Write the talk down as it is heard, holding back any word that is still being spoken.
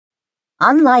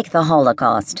Unlike the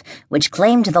Holocaust, which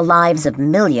claimed the lives of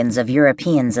millions of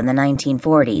Europeans in the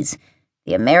 1940s,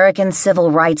 the American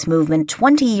Civil Rights Movement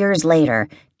 20 years later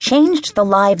changed the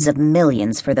lives of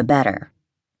millions for the better.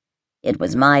 It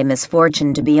was my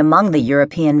misfortune to be among the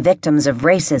European victims of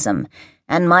racism,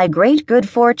 and my great good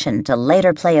fortune to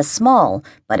later play a small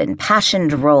but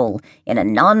impassioned role in a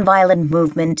nonviolent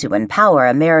movement to empower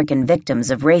American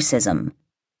victims of racism.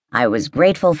 I was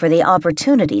grateful for the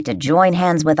opportunity to join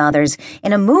hands with others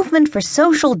in a movement for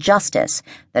social justice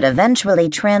that eventually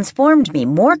transformed me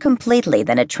more completely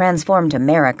than it transformed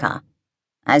America.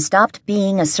 I stopped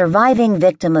being a surviving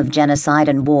victim of genocide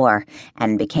and war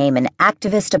and became an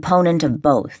activist opponent of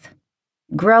both.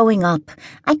 Growing up,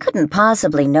 I couldn't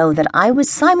possibly know that I was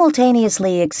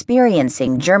simultaneously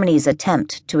experiencing Germany's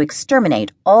attempt to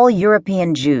exterminate all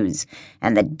European Jews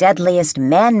and the deadliest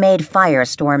man-made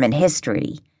firestorm in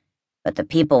history. But the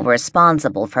people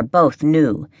responsible for both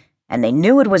knew, and they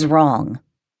knew it was wrong.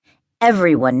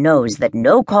 Everyone knows that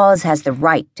no cause has the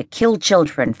right to kill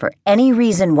children for any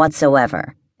reason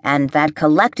whatsoever, and that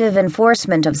collective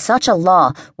enforcement of such a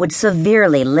law would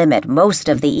severely limit most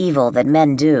of the evil that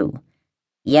men do.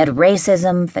 Yet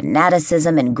racism,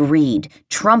 fanaticism, and greed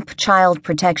trump child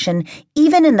protection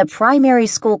even in the primary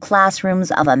school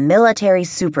classrooms of a military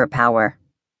superpower.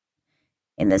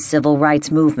 In the civil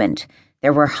rights movement,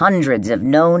 there were hundreds of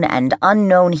known and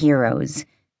unknown heroes,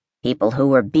 people who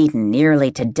were beaten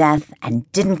nearly to death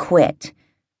and didn't quit,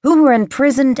 who were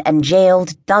imprisoned and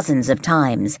jailed dozens of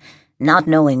times, not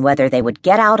knowing whether they would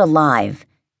get out alive,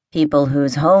 people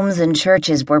whose homes and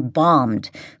churches were bombed,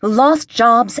 who lost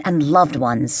jobs and loved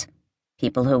ones,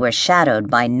 people who were shadowed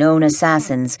by known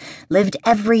assassins, lived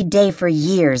every day for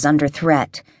years under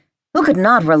threat, who could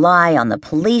not rely on the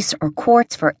police or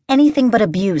courts for anything but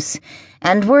abuse,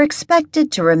 and were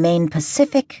expected to remain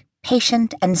pacific,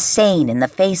 patient, and sane in the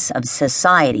face of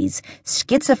society's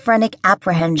schizophrenic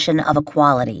apprehension of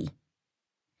equality.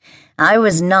 I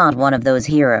was not one of those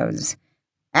heroes.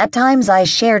 At times I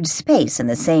shared space in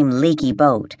the same leaky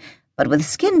boat, but with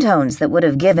skin tones that would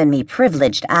have given me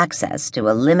privileged access to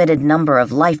a limited number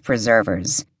of life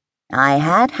preservers. I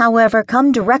had, however,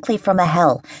 come directly from a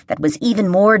hell that was even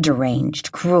more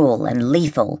deranged, cruel, and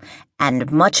lethal,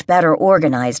 and much better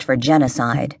organized for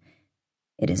genocide.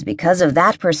 It is because of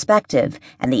that perspective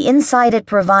and the insight it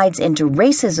provides into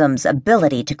racism's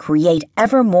ability to create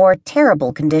ever more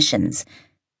terrible conditions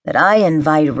that I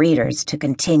invite readers to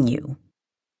continue.